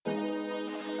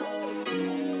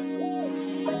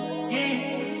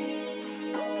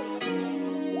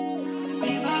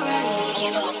Two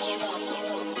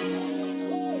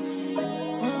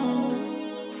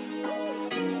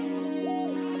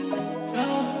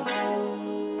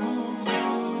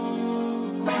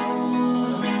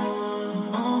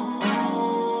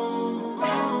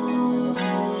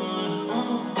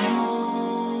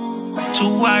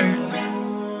word,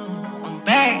 I'm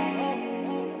back.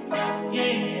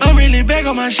 I'm really back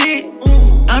on my shit.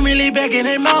 I'm really back in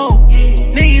that mode.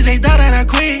 Niggas, they thought that I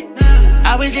quit.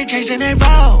 I was just chasing that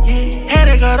road. Had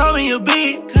to go over your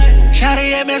beat. Shawty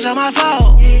that mess on my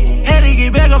fault. Had to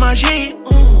get back on my shit.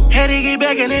 Had to get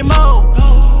back in that mode.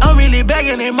 I'm really back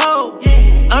in that mode.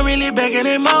 I'm really back in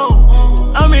that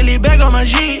mode. I'm really back on my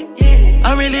shit.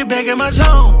 I'm really back in my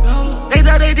zone. They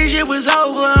thought that this shit was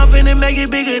over. I'm finna make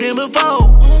it bigger than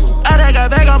before. I done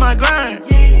got back on my grind.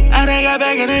 I done got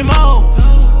back in that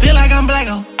mode. Feel like I'm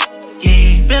Blacko.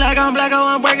 Yeah, feel like I'm Blacko,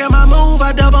 I'm breaking my move.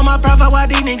 I double my profit while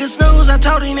these niggas snooze. I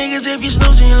told these niggas if you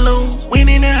snooze, you lose. Went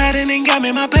in there hiding and got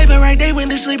me my paper right. They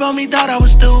went to sleep on me, thought I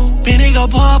was through. Finna go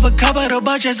pour up a cup of the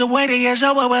bunch as the way they get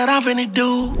over what I'm finna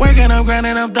do. Working, I'm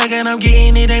grinding, I'm thugging, I'm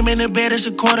getting it. Aim in the bed, it's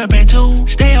a quarterback too.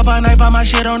 Stay up all night by my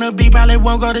shit on the beat. Probably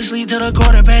won't go to sleep till the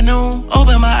quarterback noon.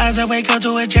 Open my eyes, I wake up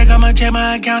to a check. I'ma check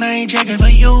my account, I ain't checking for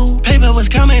you. Paper was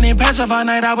coming in passive all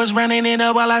night. I was running it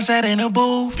up while I sat in the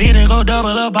booth. Finna go double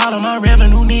up all of my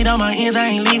revenue. Need on my ends, I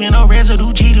ain't leaving no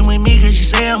residue. Cheating with me cause you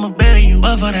say I'm a better you.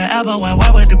 But for the apple,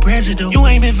 why would the president? You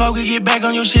ain't been focused, get back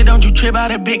on your shit. Don't you trip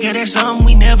out a bit, cause that's something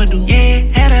we never do. Yeah,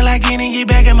 had to lock in and get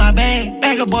back in my bag.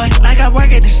 Back a boy, like I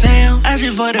work at the sound. I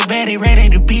just for the baddie, right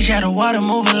at the beach, out the water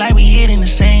moving like we hit in the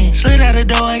sand. Slid out the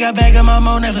door and got back in my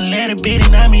mode, never let it beat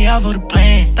it, knock me off of the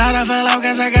plan. Thought I fell off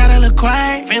cause I got a little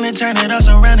quiet. Finna turn it up,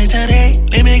 so run it today.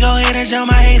 Let me go ahead and tell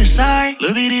my haters sorry.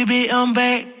 Little bitty bit, I'm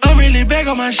back. I'm really back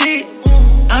on my shit.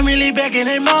 I'm really back in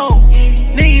that mode.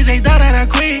 Niggas, they thought that I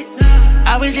quit.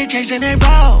 I was just chasing that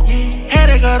road. Had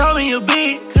to go over your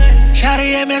beat.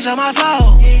 Shawty that mess on my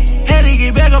fault. Had to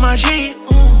get back on my shit.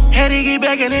 Had to get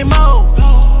back in that mode.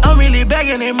 I'm really back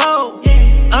in that mode.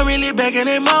 I'm really back in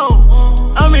that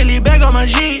mode. I'm really back on my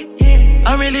shit.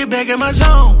 I'm really back in my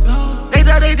zone. They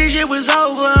thought that this shit was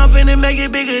over. I'm finna make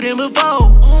it bigger than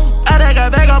before. I done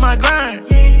got back on my grind.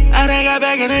 I done got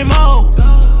back in that mode.